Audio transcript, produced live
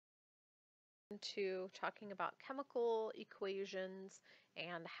to talking about chemical equations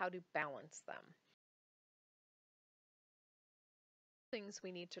and how to balance them. Things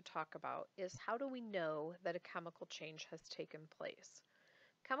we need to talk about is how do we know that a chemical change has taken place?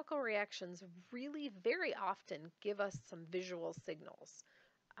 Chemical reactions really very often give us some visual signals.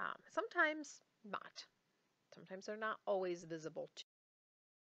 Sometimes not. Sometimes they're not always visible to you.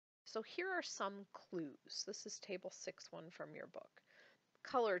 So here are some clues. This is table 6.1 from your book.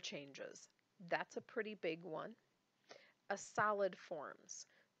 Color changes. That's a pretty big one. A solid forms.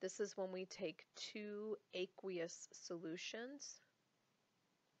 This is when we take two aqueous solutions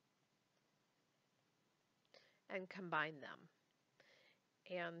and combine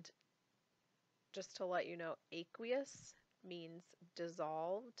them. And just to let you know, aqueous means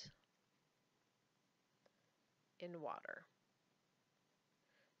dissolved in water.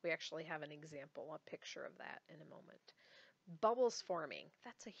 We actually have an example, a picture of that in a moment. Bubbles forming,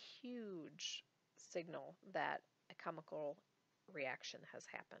 that's a huge signal that a chemical reaction has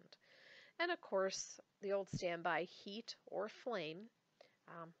happened. And of course, the old standby heat or flame,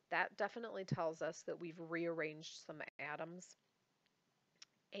 that definitely tells us that we've rearranged some atoms.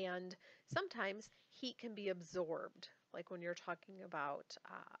 And sometimes heat can be absorbed, like when you're talking about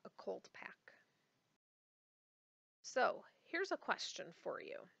a cold pack. So here's a question for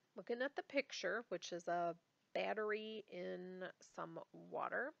you. Looking at the picture, which is a battery in some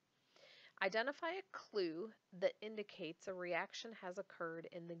water, identify a clue that indicates a reaction has occurred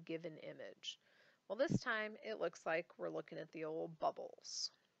in the given image. Well, this time it looks like we're looking at the old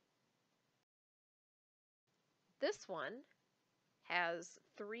bubbles. This one has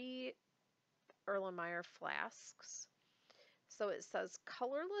 3 Erlenmeyer flasks. So it says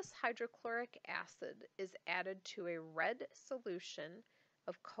colorless hydrochloric acid is added to a red solution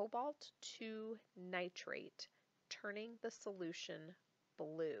of cobalt 2 nitrate, turning the solution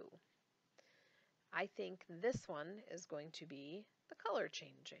blue. I think this one is going to be the color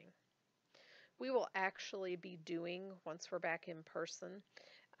changing. We will actually be doing, once we're back in person,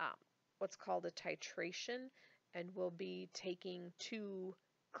 what's called a titration, and we'll be taking 2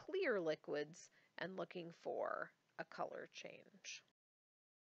 clear liquids and looking for a color change.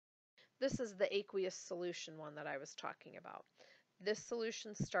 This is the aqueous solution one that I was talking about. This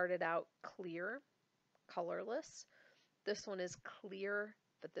solution started out clear, colorless. This one is clear,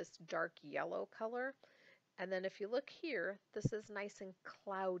 but this dark yellow color. And then if you look here, this is nice and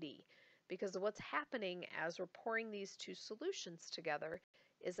cloudy because what's happening as we're pouring these 2 solutions together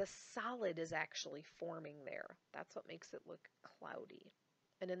is a solid is actually forming there. That's what makes it look cloudy.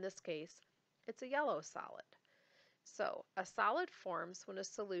 And in this case, it's a yellow solid. So a solid forms when a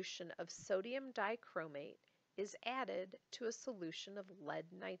solution of sodium dichromate is added to a solution of lead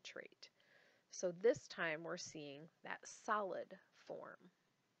nitrate. So this time we're seeing that solid form.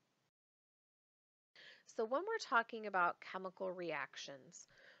 So when we're talking about chemical reactions,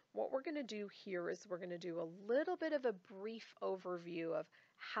 what we're going to do here is we're going to do a little bit of a brief overview of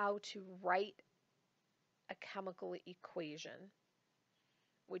how to write a chemical equation,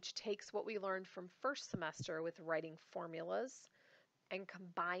 which takes what we learned from first semester with writing formulas and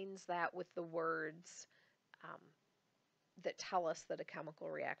combines that with the words that tell us that a chemical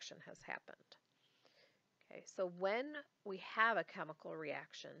reaction has happened. Okay, so when we have a chemical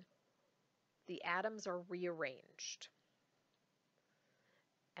reaction, the atoms are rearranged.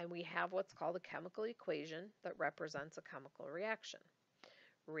 And we have what's called a chemical equation that represents a chemical reaction.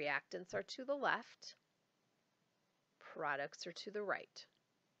 Reactants are to the left, products are to the right.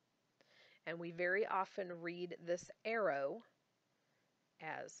 And we very often read this arrow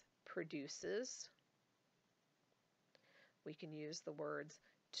as produces. We can use the words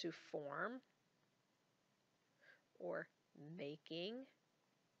to form or making.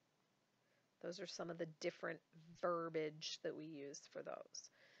 Those are some of the different verbiage that we use for those.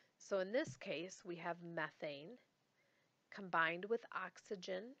 So in this case, we have methane combined with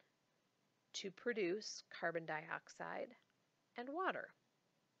oxygen to produce carbon dioxide and water.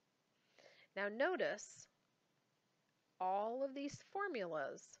 Now notice all of these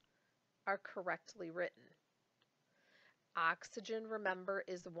formulas are correctly written. Oxygen, remember,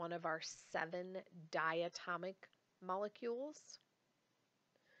 is one of our 7 diatomic molecules.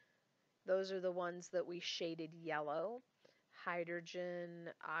 Those are the ones that we shaded yellow. Hydrogen,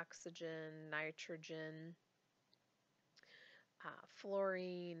 oxygen, nitrogen,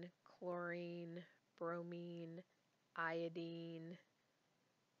 fluorine, chlorine, bromine, iodine.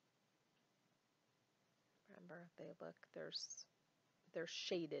 Remember, they're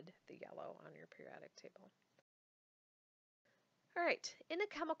shaded the yellow on your periodic table. All right, in a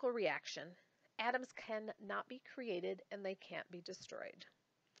chemical reaction, atoms cannot be created and they can't be destroyed.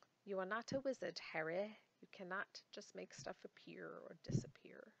 You are not a wizard, Harry. You cannot just make stuff appear or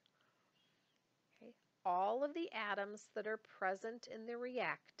disappear. Okay. All of the atoms that are present in the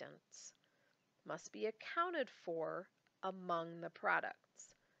reactants must be accounted for among the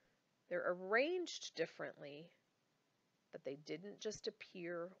products. They're arranged differently, but they didn't just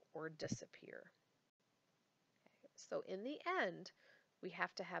appear or disappear. Okay. So in the end, we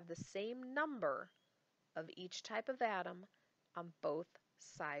have to have the same number of each type of atom on both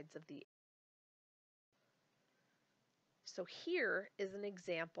sides of the. So here is an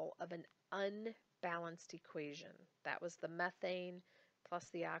example of an unbalanced equation. That was the methane plus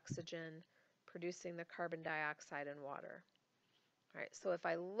the oxygen producing the carbon dioxide and water. All right, so if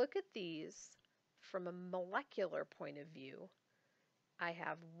I look at these from a molecular point of view, I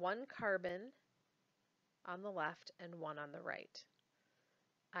have one carbon on the left and one on the right.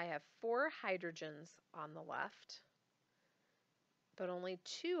 I have 4 hydrogens on the left, but only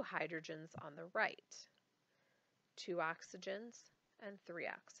 2 hydrogens on the right. 2 oxygens and 3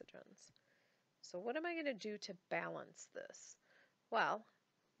 oxygens. So what am I going to do to balance this? Well,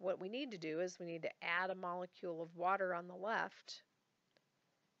 what we need to do is we need to add a molecule of water on the left.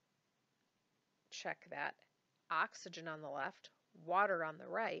 Check that. Oxygen on the left, water on the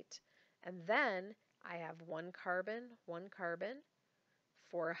right, and then I have 1 carbon, 1 carbon,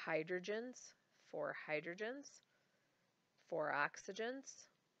 4 hydrogens, 4 hydrogens, 4 oxygens,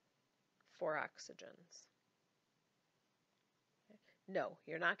 4 oxygens. No,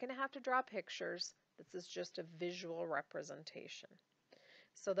 you're not going to have to draw pictures. This is just a visual representation.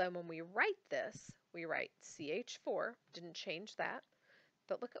 So then when we write this, we write CH4, didn't change that,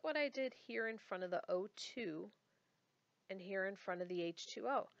 but look at what I did here in front of the O2 and here in front of the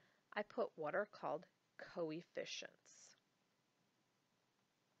H2O. I put what are called coefficients.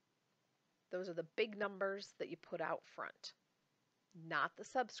 Those are the big numbers that you put out front, not the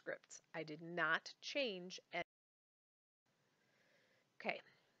subscripts. I did not change any. Okay,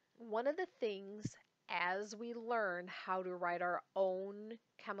 one of the things as we learn how to write our own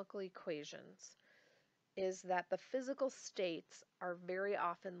chemical equations is that the physical states are very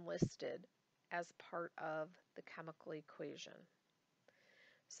often listed as part of the chemical equation.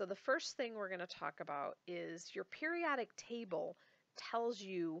 So the first thing we're going to talk about is your periodic table tells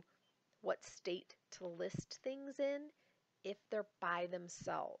you what state to list things in if they're by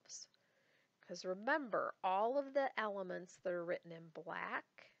themselves. Because remember, all of the elements that are written in black,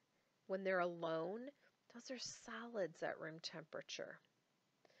 when they're alone, those are solids at room temperature.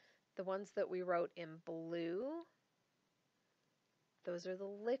 The ones that we wrote in blue, those are the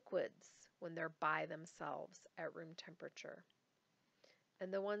liquids when they're by themselves at room temperature.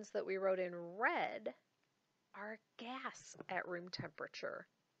 And the ones that we wrote in red are gas at room temperature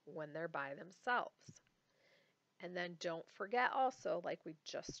when they're by themselves. And then don't forget also, like we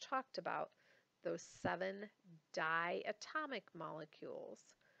just talked about, those 7 diatomic molecules.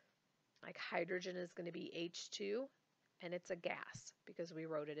 Like hydrogen is going to be H2, and it's a gas because we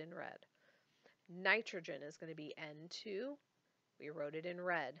wrote it in red. Nitrogen is going to be N2. We wrote it in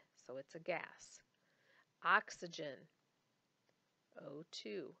red, so it's a gas. Oxygen,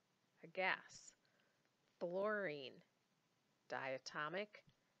 O2, a gas. Fluorine, diatomic,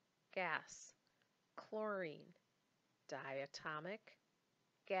 gas. Chlorine, diatomic,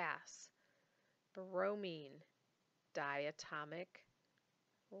 gas. Bromine, diatomic,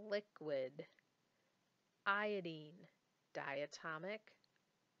 liquid. Iodine, diatomic,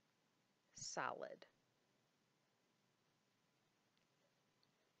 solid.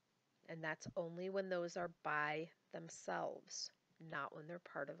 And that's only when those are by themselves, not when they're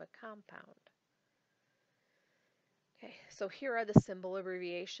part of a compound. Okay, so here are the symbol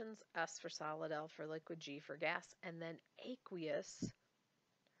abbreviations: S for solid, L for liquid, G for gas, and then aqueous.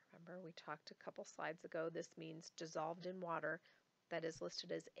 Remember, we talked a couple slides ago, this means dissolved in water. That is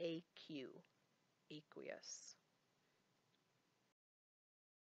listed as AQ, aqueous.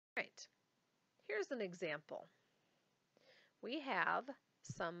 All right, here's an example. We have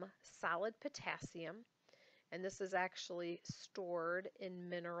some solid potassium, and this is actually stored in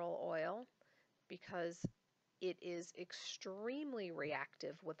mineral oil because it is extremely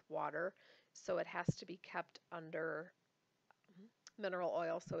reactive with water, so it has to be kept under mineral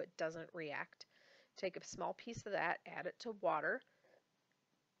oil so it doesn't react. Take a small piece of that, add it to water,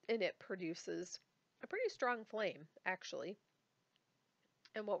 and it produces a pretty strong flame, actually.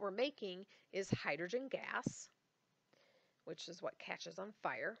 And what we're making is hydrogen gas, which is what catches on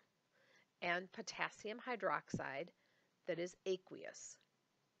fire, and potassium hydroxide that is aqueous.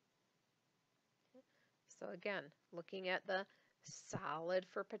 So again, looking at the solid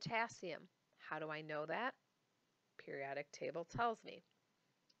for potassium, how do I know that? Periodic table tells me.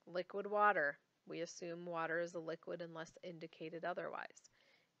 liquid water. We assume water is a liquid unless indicated otherwise.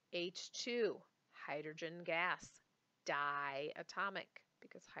 H2, hydrogen gas, diatomic,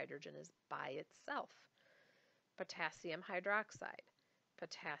 because hydrogen is by itself. Potassium hydroxide.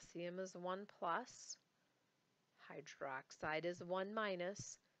 Potassium is 1 plus, hydroxide is 1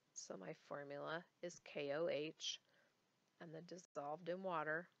 minus, so my formula is KOH, and the dissolved in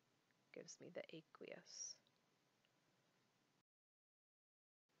water gives me the aqueous.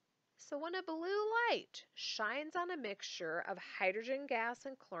 So when a blue light shines on a mixture of hydrogen gas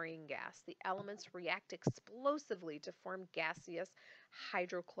and chlorine gas, the elements react explosively to form gaseous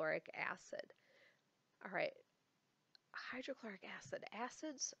hydrochloric acid. All right, hydrochloric acid.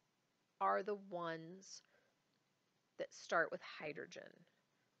 Acids are the ones that start with hydrogen.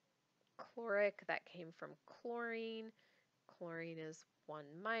 Chloric, that came from chlorine. Chlorine is 1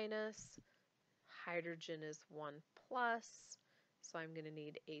 minus. Hydrogen is 1 plus. So I'm going to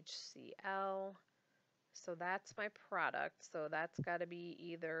need HCl. So that's my product. So that's got to be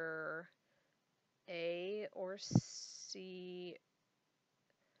either A or C,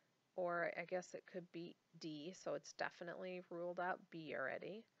 or I guess it could be D. So it's definitely ruled out B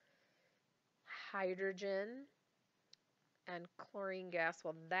already. Hydrogen and chlorine gas.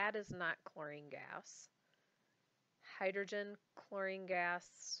 Well, that is not chlorine gas. Hydrogen, chlorine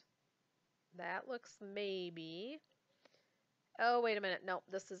gas. That looks maybe. Oh, wait a minute. Nope,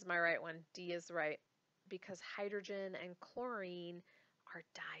 this is my right one. D is right, because hydrogen and chlorine are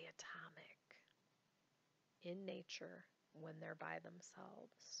diatomic in nature when they're by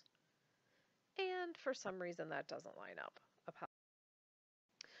themselves. And for some reason that doesn't line up.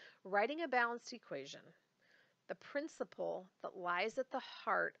 Writing a balanced equation. The principle that lies at the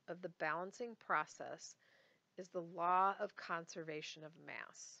heart of the balancing process is the law of conservation of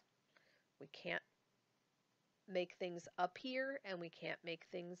mass. We can't make things appear and we can't make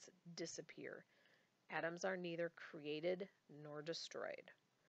things disappear. Atoms are neither created nor destroyed.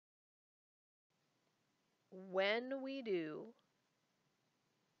 When we do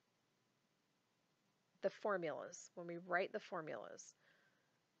the formulas, when we write the formulas,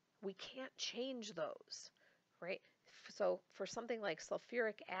 we can't change those, right? So for something like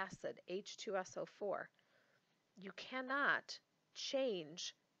sulfuric acid, H2SO4, you cannot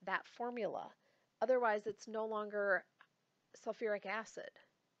change that formula. Otherwise, it's no longer sulfuric acid.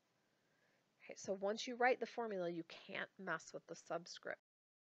 Okay, so once you write the formula, you can't mess with the subscript.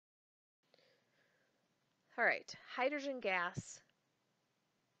 All right, hydrogen gas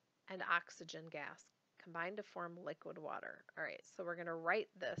and oxygen gas combine to form liquid water. All right, so we're going to write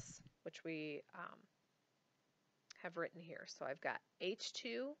this, which we have written here. So I've got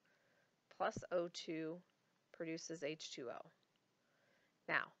H2 plus O2 produces H2O.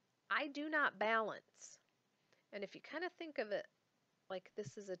 Now, I do not balance. And if you kind of think of it like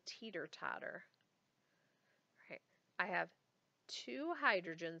this is a teeter-totter, right? I have 2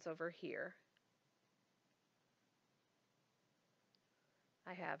 hydrogens over here.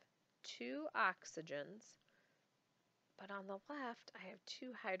 I have 2 oxygens, but on the left I have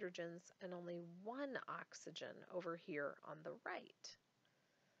 2 hydrogens and only 1 oxygen over here on the right.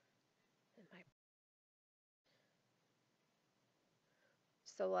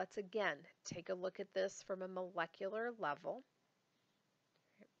 So let's again take a look at this from a molecular level.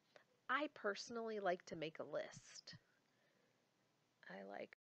 I personally like to make a list. I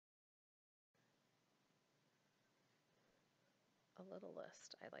like a little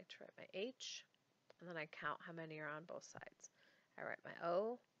list. I like to write my H, and then I count how many are on both sides. I write my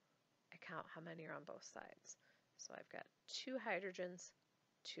O, I count how many are on both sides. So I've got 2 hydrogens,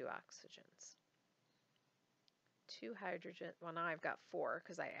 2 oxygens. 2 hydrogen, well now I've got 4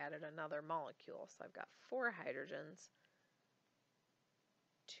 because I added another molecule. So I've got 4 hydrogens,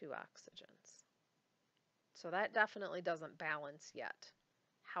 2 oxygens. So that definitely doesn't balance yet.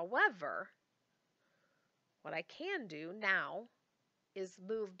 However, what I can do now is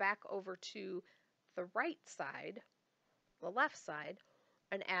move back over to the right side, the left side,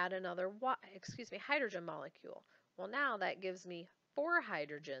 and add another hydrogen molecule. Well, now that gives me 4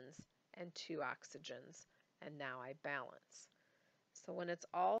 hydrogens and 2 oxygens, and now I balance. So when it's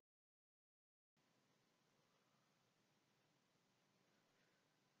all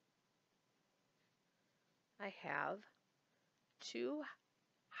I have 2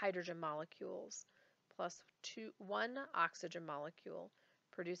 hydrogen molecules plus 1 oxygen molecule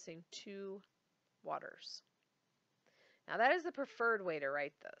producing 2 waters. Now that is the preferred way to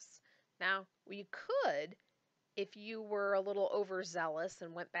write this. Now we could, if you were a little overzealous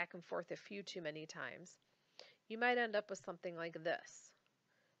and went back and forth a few too many times, you might end up with something like this,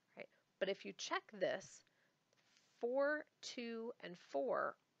 right? But if you check this, 4, 2, and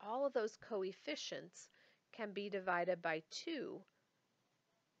 4 all of those coefficients can be divided by 2.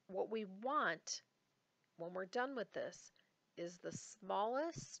 What we want when we're done with this is the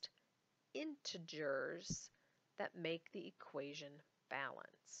smallest integers that make the equation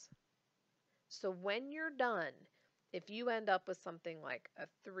balance. So when you're done, if you end up with something like a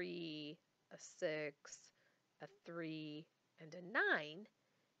 3, a 6, a 3, and a 9,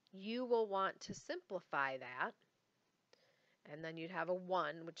 you will want to simplify that, and then you'd have a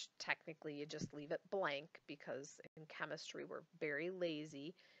 1, which technically you just leave it blank because in chemistry we're very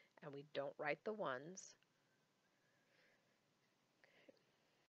lazy and we don't write the 1s.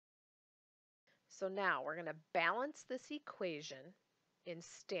 So now we're going to balance this equation in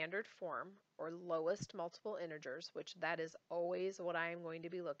standard form or lowest multiple integers, which that is always what I am going to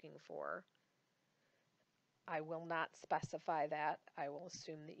be looking for. I will not specify that. I will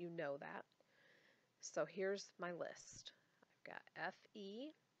assume that you know that. So here's my list. I've got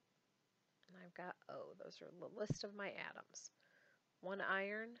Fe and I've got O. Those are the list of my atoms. 1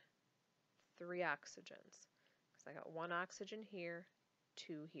 iron, 3 oxygens. Because I got 1 oxygen here,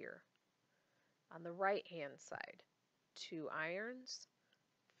 2 here. On the right-hand side, 2 irons,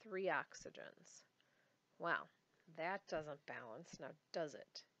 3 oxygens. Wow, that doesn't balance, now does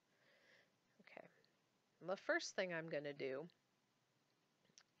it? Okay, the first thing I'm going to do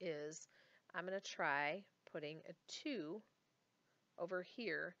is I'm going to try putting a 2 over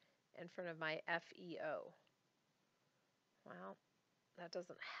here in front of my FeO. Well, that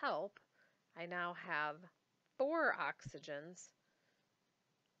doesn't help. I now have 4 oxygens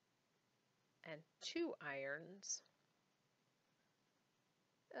and 2 irons.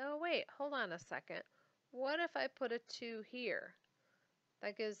 Oh wait, hold on a second. What if I put a 2 here?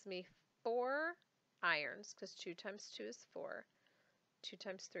 That gives me 4 irons, because 2 times 2 is 4. 2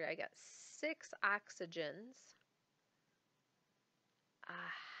 times 3, I got 6 oxygens.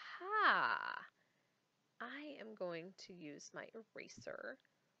 Aha! I am going to use my eraser,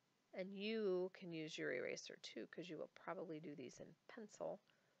 and you can use your eraser too, because you will probably do these in pencil.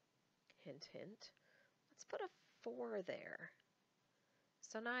 Hint, hint. Let's put a 4 there.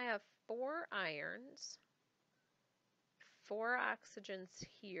 So now I have 4 irons, 4 oxygens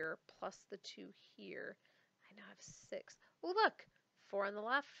here, plus the 2 here. I now have 6. Oh, look! 4 on the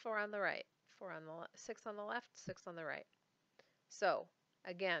left, 4 on the right. 6 on the left, 6 on the right. So,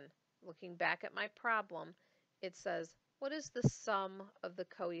 again, looking back at my problem, it says, what is the sum of the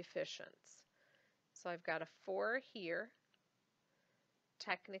coefficients? So I've got a 4 here.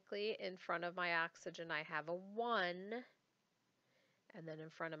 Technically, in front of my oxygen, I have a 1. And then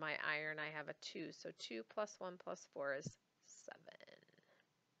in front of my iron, I have a 2. So 2 plus 1 plus 4 is 7.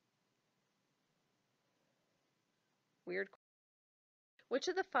 Weird. Which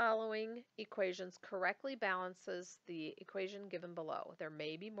of the following equations correctly balances the equation given below? There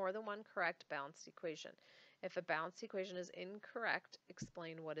may be more than one correct balanced equation. If a balanced equation is incorrect,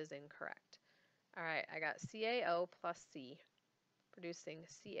 explain what is incorrect. All right, I got CaO plus C, producing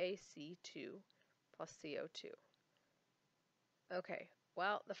CaC2 plus CO2. Okay,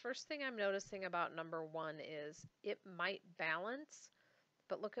 well, the first thing I'm noticing about number 1 is it might balance,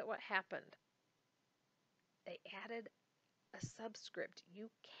 but look at what happened. They added a subscript. You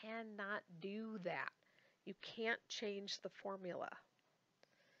cannot do that. You can't change the formula.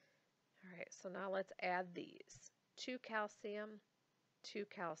 All right, so now let's add these. 2 calcium, 2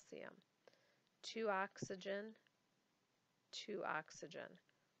 calcium, 2 oxygen, 2 oxygen,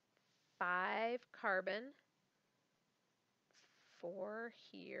 5 carbon, 4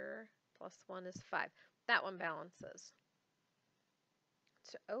 here, plus 1 is 5. That one balances.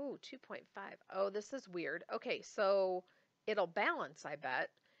 So, oh, 2.5. Oh, this is weird. Okay, so it'll balance, I bet.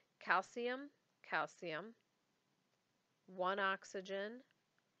 Calcium, calcium, 1 oxygen,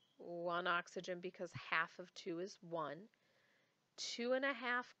 1 oxygen because half of 2 is 1, 2.5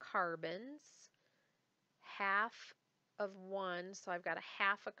 carbons, half of 1, so I've got a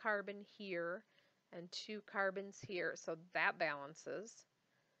half a carbon here and 2 carbons here, so that balances.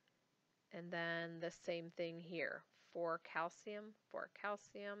 And then the same thing here, 4 calcium, 4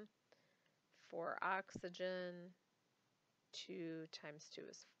 calcium, 4 oxygen, 2 times 2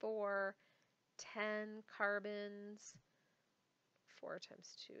 is 4, 10 carbons, 4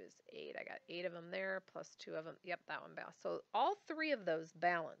 times 2 is 8. I got 8 of them there, plus 2 of them. Yep, that one balanced. So all 3 of those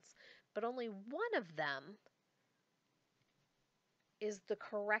balance, but only one of them is the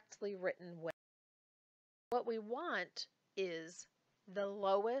correctly written way. What we want is the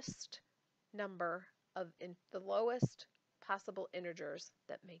lowest number of the lowest possible integers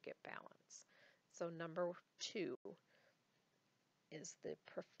that make it balance. So number 2 is the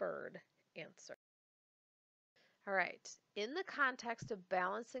preferred answer. All right. In the context of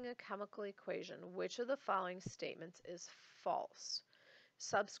balancing a chemical equation, which of the following statements is false?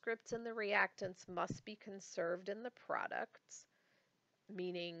 Subscripts in the reactants must be conserved in the products,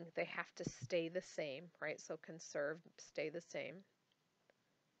 meaning they have to stay the same, right? So conserved, stay the same.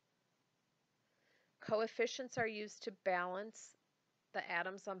 Coefficients are used to balance the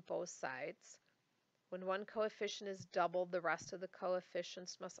atoms on both sides. When one coefficient is doubled, the rest of the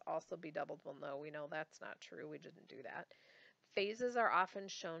coefficients must also be doubled. Well, no, we know that's not true. We didn't do that. Phases are often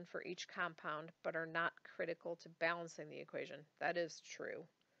shown for each compound, but are not critical to balancing the equation. That is true.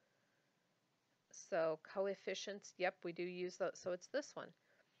 So coefficients, yep, we do use those. So it's this one.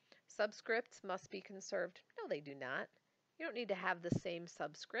 Subscripts must be conserved. No, they do not. You don't need to have the same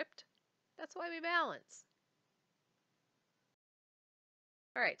subscript. That's why we balance.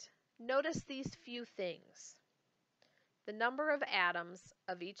 All right, notice these few things. The number of atoms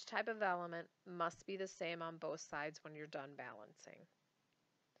of each type of element must be the same on both sides when you're done balancing.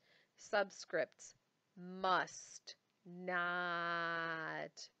 Subscripts must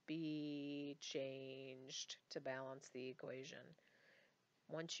not be changed to balance the equation.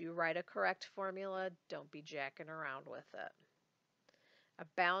 Once you write a correct formula, don't be jacking around with it. A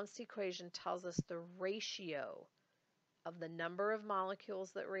balanced equation tells us the ratio of the number of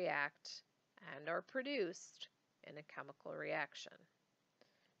molecules that react and are produced in a chemical reaction.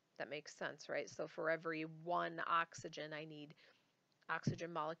 That makes sense, right? So for every one oxygen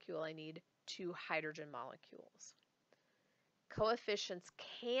molecule, I need 2 hydrogen molecules. Coefficients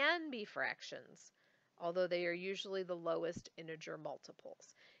can be fractions, although they are usually the lowest integer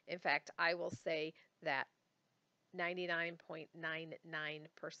multiples. In fact, I will say that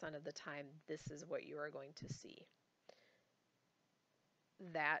 99.99% of the time, this is what you are going to see.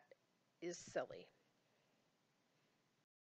 That is silly.